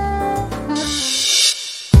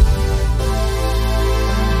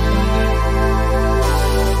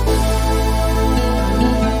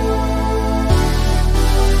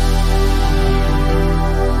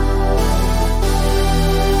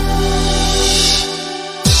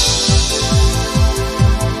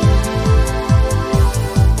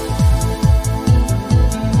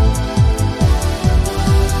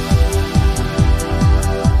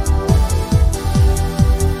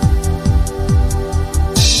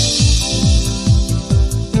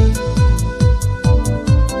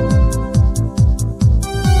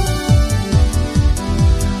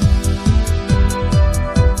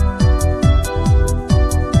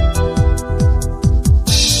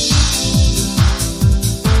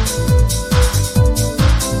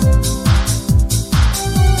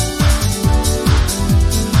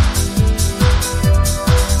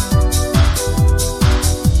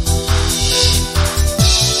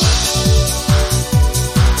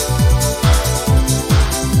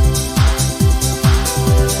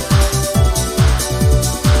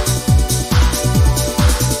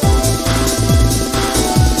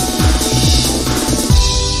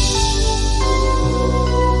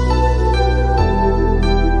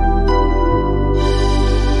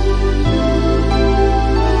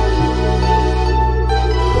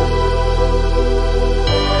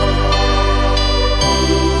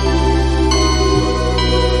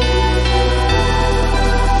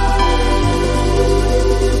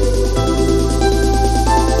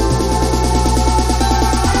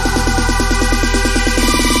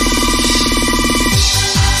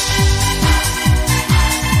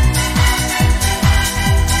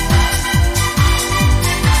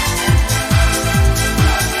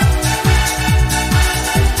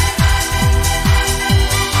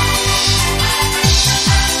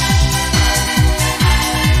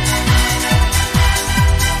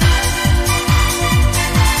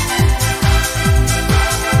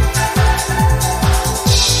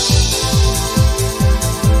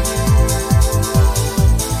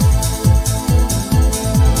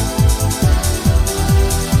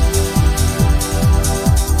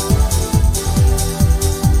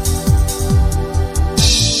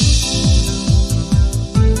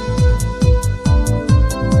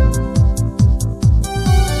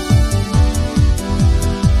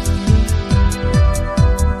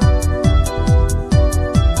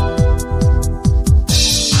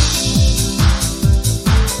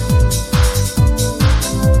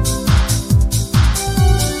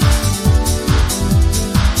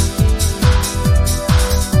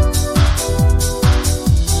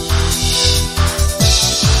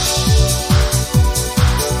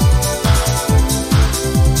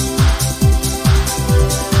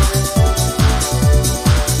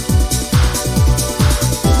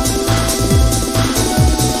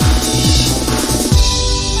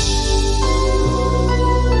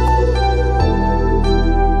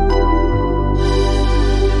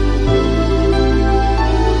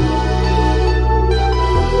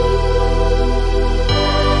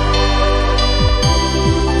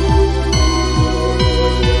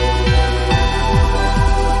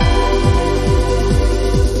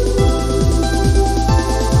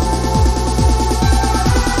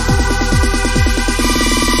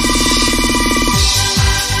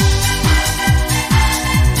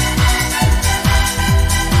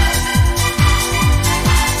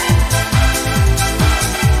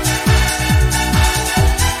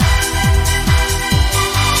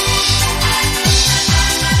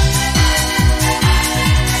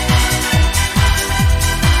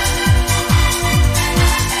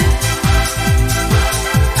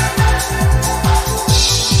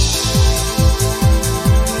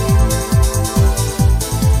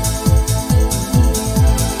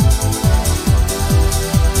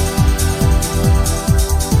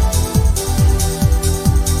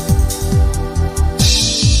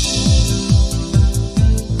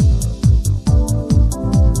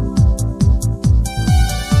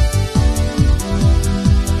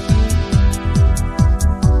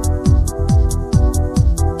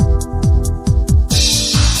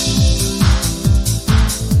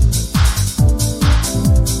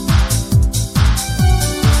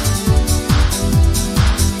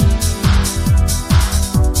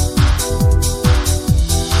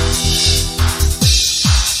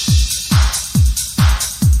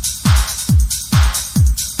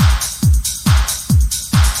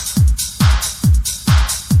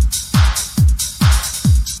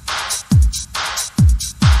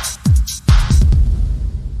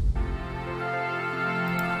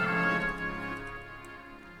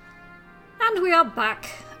 are back,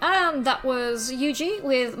 and that was Yuji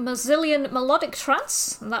with Mazillion Melodic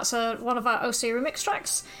Trance, and that's one of our OC remix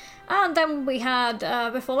tracks. And then we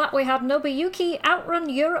had, before that, we had Nobuyuki Outrun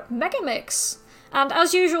Europe Megamix. And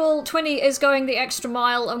as usual, Twinny is going the extra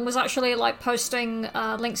mile and was actually like posting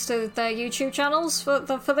links to their YouTube channels for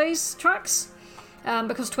these tracks.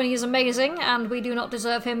 Because Twinny is amazing, and we do not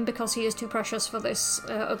deserve him because he is too precious for this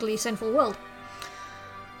ugly, sinful world.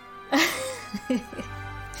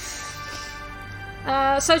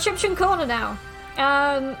 So Chiptune Corner now.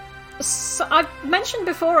 So I've mentioned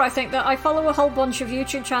before, I think, that I follow a whole bunch of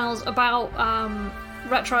YouTube channels about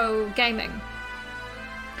retro gaming.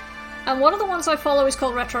 And one of the ones I follow is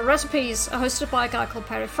called Retro Recipes, hosted by a guy called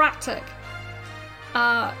Perifractic.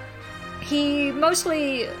 He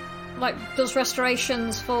mostly does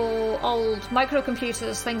restorations for old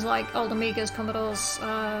microcomputers, things like old Amigas, Commodores,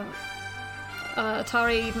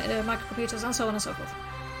 Atari microcomputers, and so on and so forth.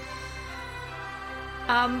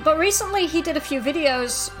 But recently he did a few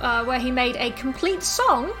videos where he made a complete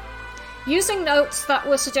song using notes that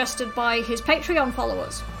were suggested by his Patreon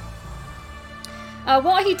followers.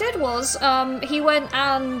 What he did was, he went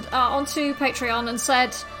and onto Patreon and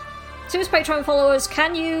said to his Patreon followers,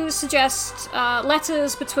 can you suggest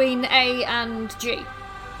letters between A and G?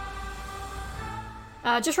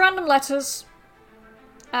 Just random letters.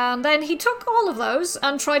 And then he took all of those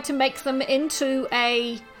and tried to make them into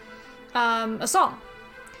a song.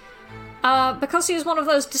 Because he is one of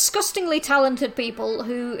those disgustingly talented people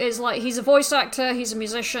who is he's a voice actor, he's a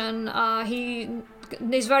musician, he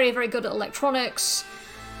is very, very good at electronics.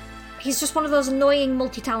 He's just one of those annoying,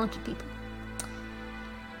 multi-talented people.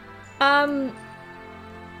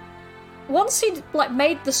 Once he'd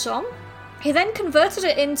made the song, he then converted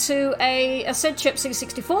it into a SID chip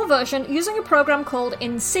C64 version using a program called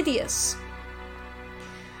Insidious.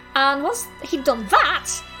 And once he'd done that,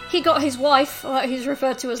 he got his wife, who's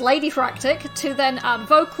referred to as Lady Fractic, to then add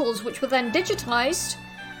vocals, which were then digitized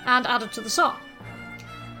and added to the song.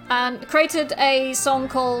 And created a song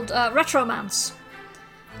called Retromance,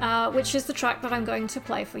 which is the track that I'm going to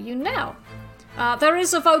play for you now. There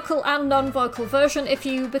is a vocal and non-vocal version. If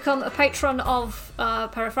you become a patron of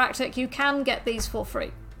Perifractic, you can get these for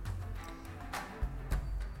free.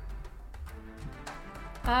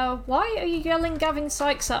 Why are you yelling Gavin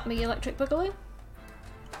Sykes at me, Electric Boogaloo?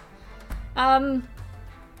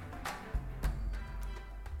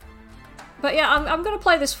 But yeah, I'm going to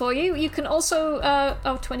play this for you. You can also...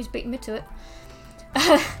 oh, 20's beating me to it.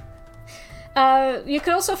 You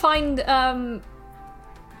can also find...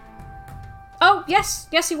 Oh, yes!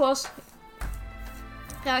 Yes, he was.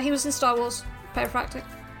 He was in Star Wars. Perifractic.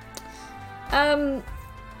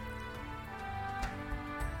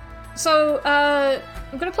 So,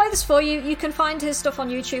 I'm going to play this for you. You can find his stuff on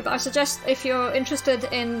YouTube. I suggest, if you're interested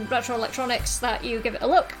in retro electronics, that you give it a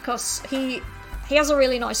look, because he has a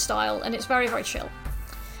really nice style, and it's very, very chill.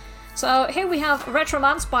 So here we have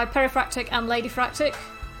Retromance by Perifractic and Lady Fractic,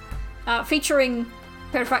 featuring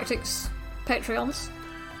Perifractic's Patreons.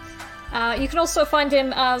 You can also find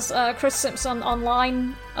him as Chris Simpson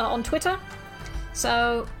online on Twitter.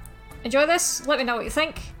 So enjoy this, let me know what you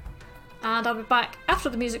think, and I'll be back after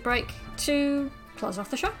the music break to close off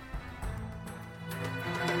the show.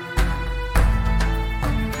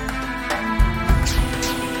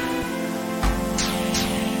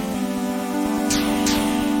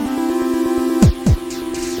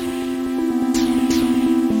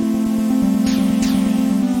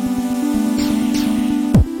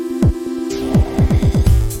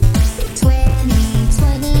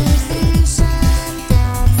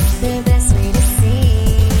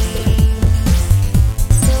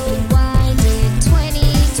 So why did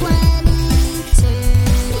 2020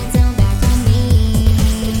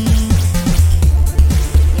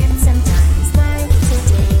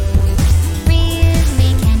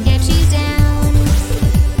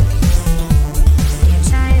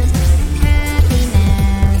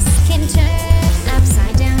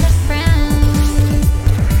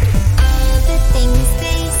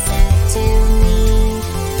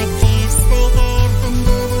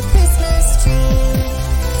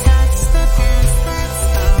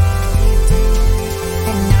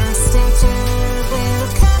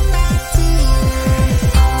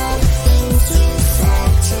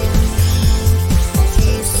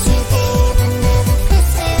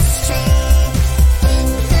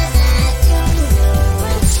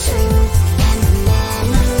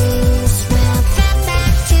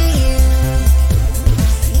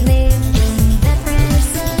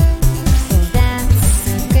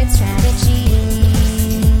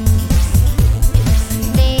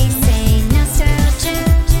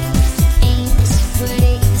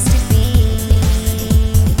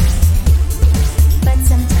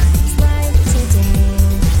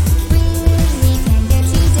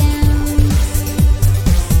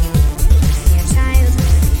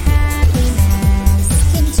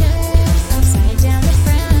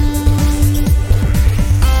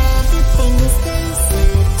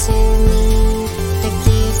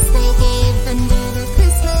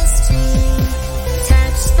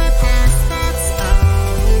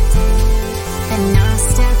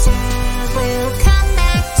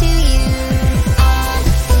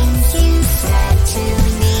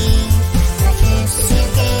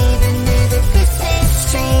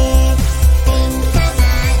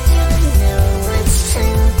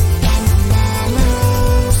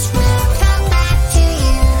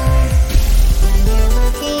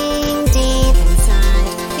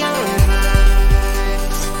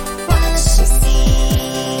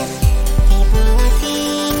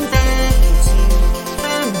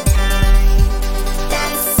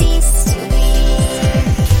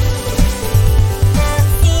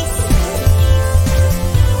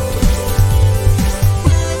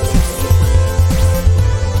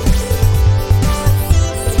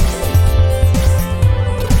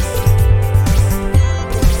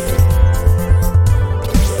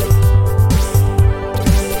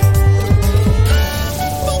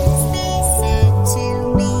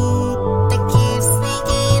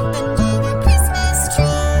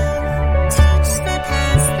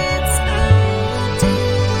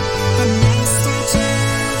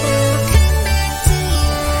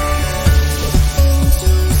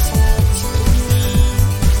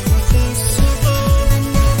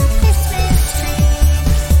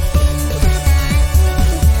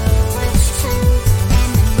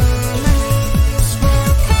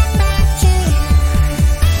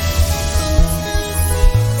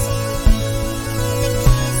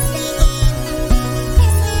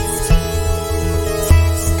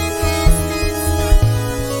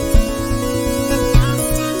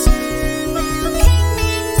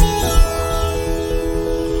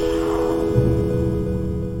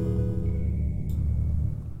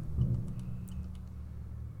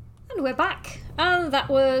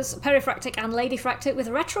 was Perifractic and Ladyfractic with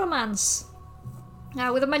Retromance.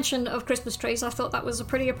 Now, with a mention of Christmas trees, I thought that was a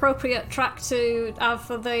pretty appropriate track to have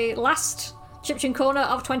for the last Chiptune Corner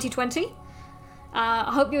of 2020.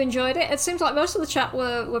 I hope you enjoyed it. It seems like most of the chat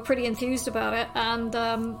were pretty enthused about it, and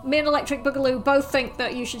me and Electric Boogaloo both think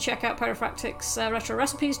that you should check out Perifractic's Retro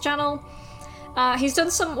Recipes channel. He's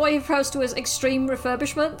done some what he refers to as extreme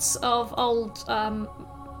refurbishments of old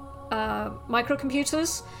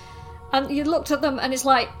microcomputers, and you looked at them and it's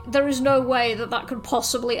like, there is no way that that could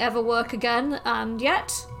possibly ever work again, and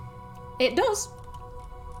yet it does.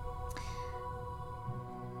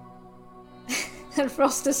 And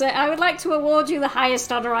Froster said, I would like to award you the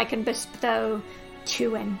highest honour I can bestow,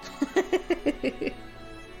 chewing.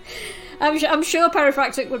 I'm sure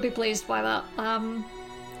Perifractic would be pleased by that.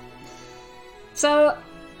 So,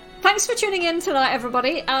 thanks for tuning in tonight,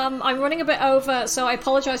 everybody. I'm running a bit over, so I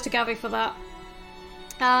apologise to Gavi for that.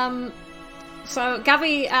 So,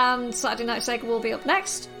 Gavi and Saturday Night Sega will be up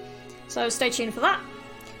next, so stay tuned for that.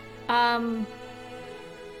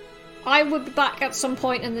 I would be back at some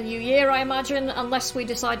point in the new year, I imagine, unless we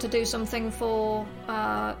decide to do something for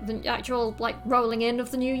the actual, like, rolling in of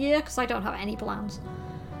the new year, because I don't have any plans.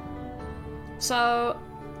 So,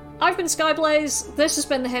 I've been Skyblaze, this has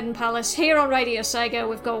been The Hidden Palace, here on Radio Sega.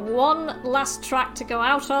 We've got one last track to go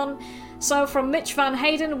out on. So, from Mitch Van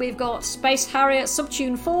Hayden, we've got Space Harrier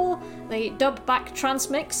Subtune 4, the dub back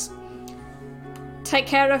transmix. Take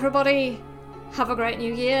care, everybody. Have a great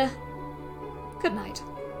new year. Good night.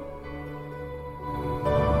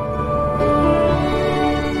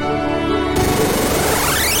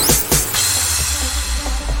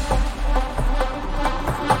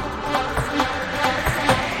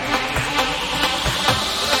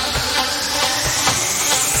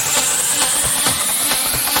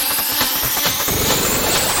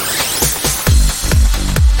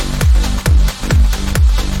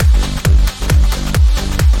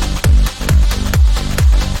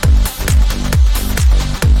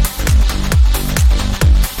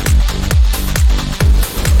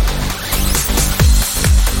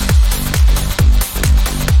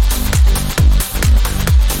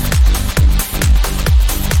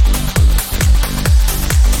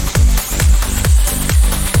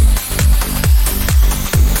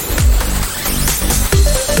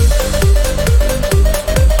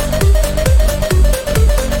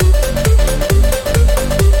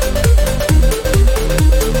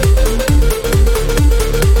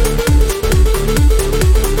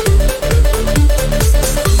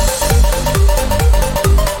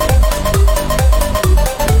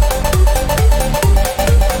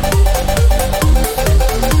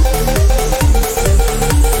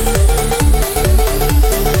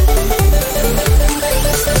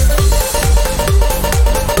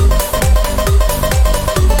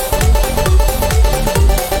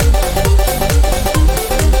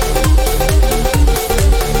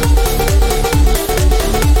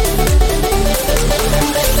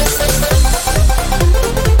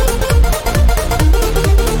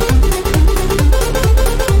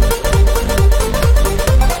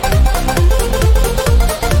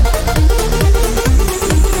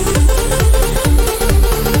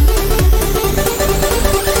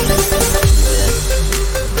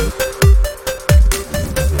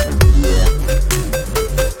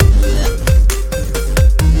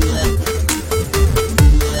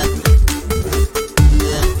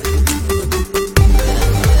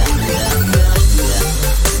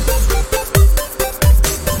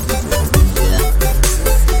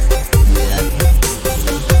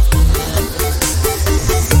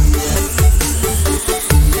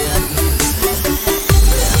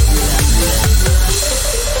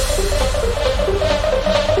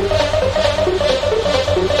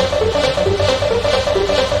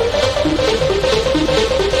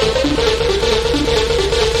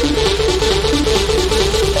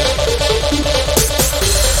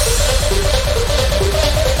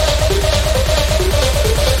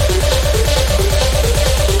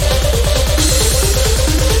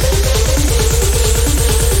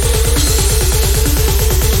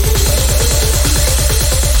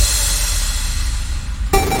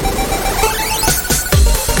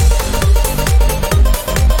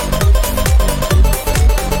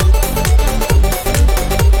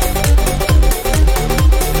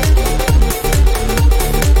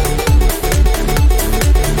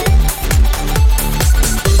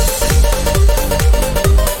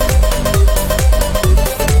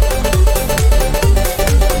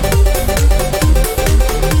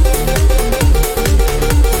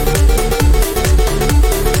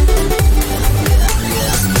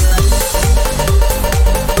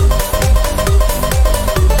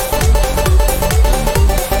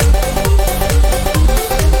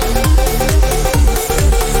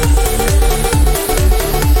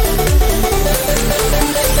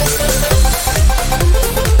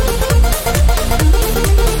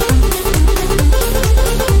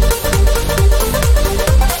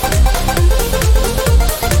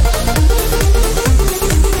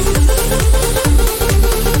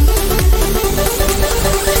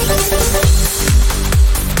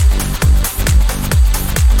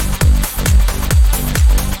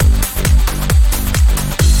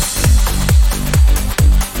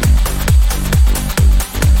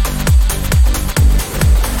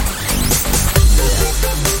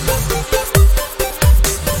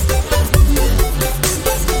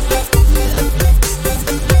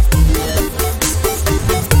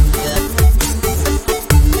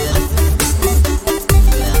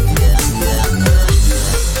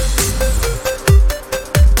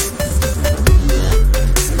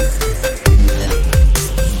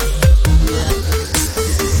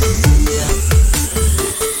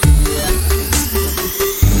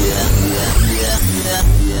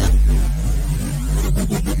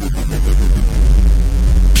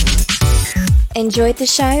 Enjoyed the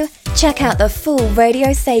show? Check out the full Radio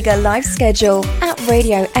Sega live schedule at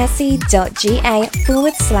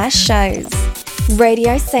radiose.ga/shows.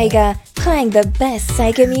 Radio Sega, playing the best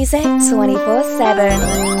Sega music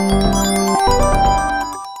 24/7.